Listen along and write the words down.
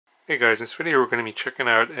Hey guys, in this video we're going to be checking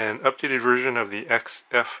out an updated version of the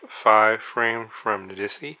XF5 frame from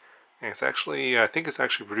NIDICI. And it's actually, I think it's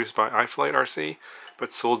actually produced by iFlight RC,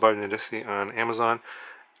 but sold by NIDICI on Amazon.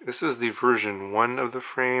 This is the version 1 of the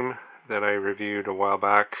frame that I reviewed a while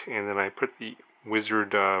back, and then I put the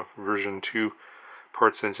Wizard version 2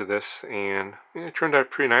 parts into this, and it turned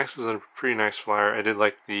out pretty nice. It was a pretty nice flyer. I did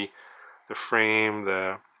like the frame,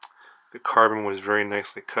 the carbon was very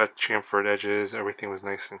nicely cut, chamfered edges, everything was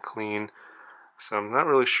nice and clean. So I'm not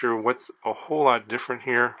really sure what's a whole lot different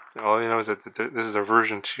here. All I know is that this is a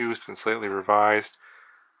version 2, it's been slightly revised.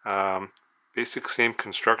 Basic same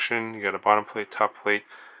construction, you got a bottom plate, top plate.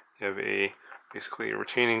 You have basically a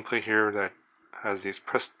retaining plate here that has these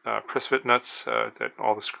press fit nuts that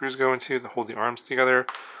all the screws go into to hold the arms together.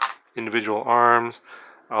 Individual arms,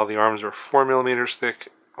 all the arms are 4 millimeters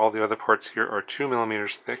thick. All the other parts here are 2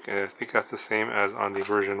 millimeters thick, and I think that's the same as on the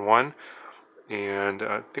version 1. And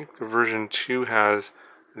I think the version 2 has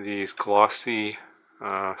these glossy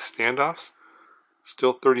standoffs,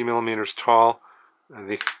 still 30 millimeters tall.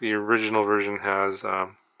 The original version has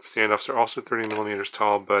standoffs are also 30 millimeters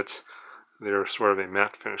tall, but they're sort of a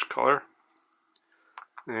matte finish color.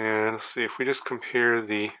 And let's see, if we just compare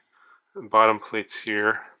the bottom plates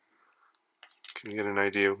here, can get an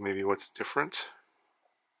idea of maybe what's different.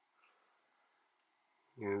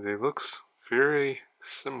 And it looks very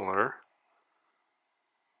similar.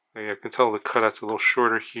 I can tell the cutout's a little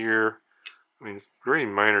shorter here. I mean, it's very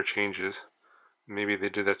minor changes. Maybe they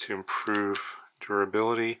did that to improve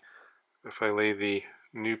durability. If I lay the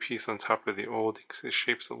new piece on top of the old, you can see the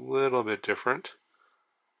shape's a little bit different.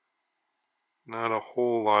 Not a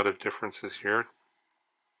whole lot of differences here.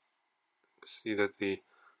 See that the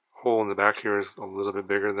hole in the back here is a little bit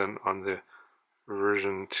bigger than on the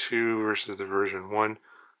version 2 versus the version 1.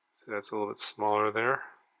 So that's a little bit smaller there.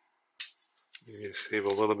 Maybe to save a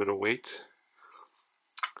little bit of weight.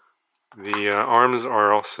 The arms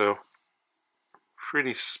are also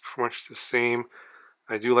pretty much the same.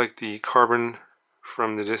 I do like the carbon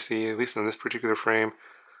from the NIDICI, at least on this particular frame.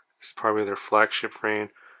 This is probably their flagship frame.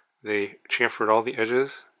 They chamfered all the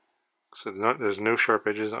edges, so there's no sharp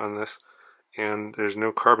edges on this, and there's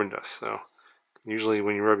no carbon dust. So usually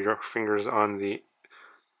when you rub your fingers on the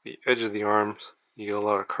edge of the arms, you get a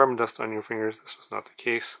lot of carbon dust on your fingers. This was not the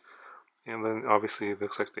case. And then obviously it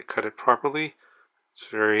looks like they cut it properly. It's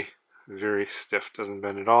very, very stiff, doesn't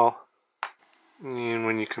bend at all. And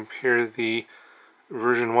when you compare the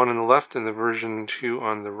version 1 on the left and the version 2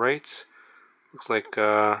 on the right, looks like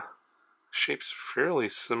shape's fairly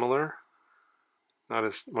similar. Not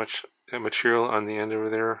as much material on the end over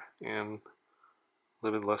there, and a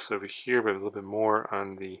little bit less over here, but a little bit more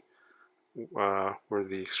on the where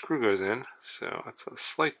the screw goes in. So that's a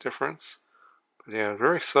slight difference. But yeah,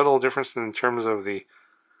 very subtle difference in terms of the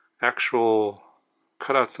actual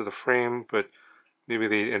cutouts of the frame, but maybe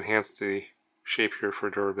they enhanced the shape here for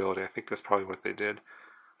durability. I think that's probably what they did.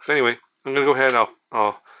 So anyway, I'm going to go ahead and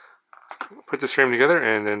I'll put this frame together,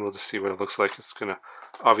 and then we'll just see what it looks like. It's going to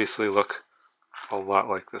obviously look a lot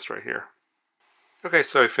like this right here. Okay,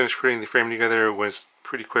 so I finished putting the frame together. It was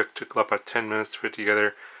pretty quick, took about 10 minutes to put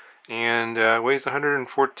together, and weighs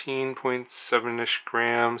 114.7-ish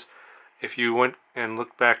grams. If you went and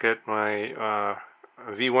look back at my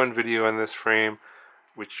V1 video on this frame,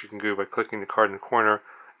 which you can do by clicking the card in the corner,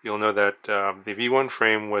 you'll know that the V1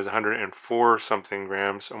 frame was 104 something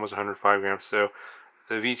grams, almost 105 grams. So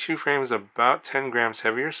the V2 frame is about 10 grams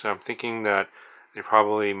heavier, so I'm thinking that they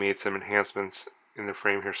probably made some enhancements in the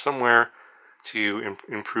frame here somewhere to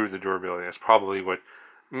improve the durability. That's probably what,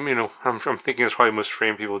 I'm thinking that's probably most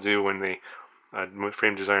frame people do when they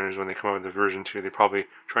frame designers, when they come up with the version 2, they probably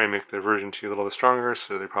try and make the version 2 a little bit stronger,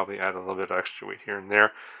 so they probably add a little bit of extra weight here and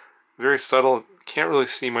there. Very subtle, can't really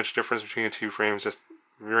see much difference between the two frames, just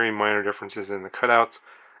very minor differences in the cutouts,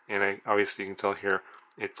 and obviously you can tell here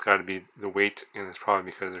it's got to be the weight, and it's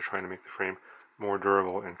probably because they're trying to make the frame more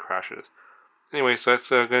durable in crashes. Anyway, so that's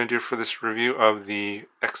going to do it for this review of the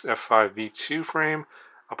XF5 V2 frame.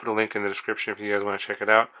 I'll put a link in the description if you guys want to check it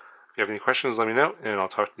out. If you have any questions, let me know, and I'll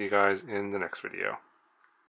talk to you guys in the next video.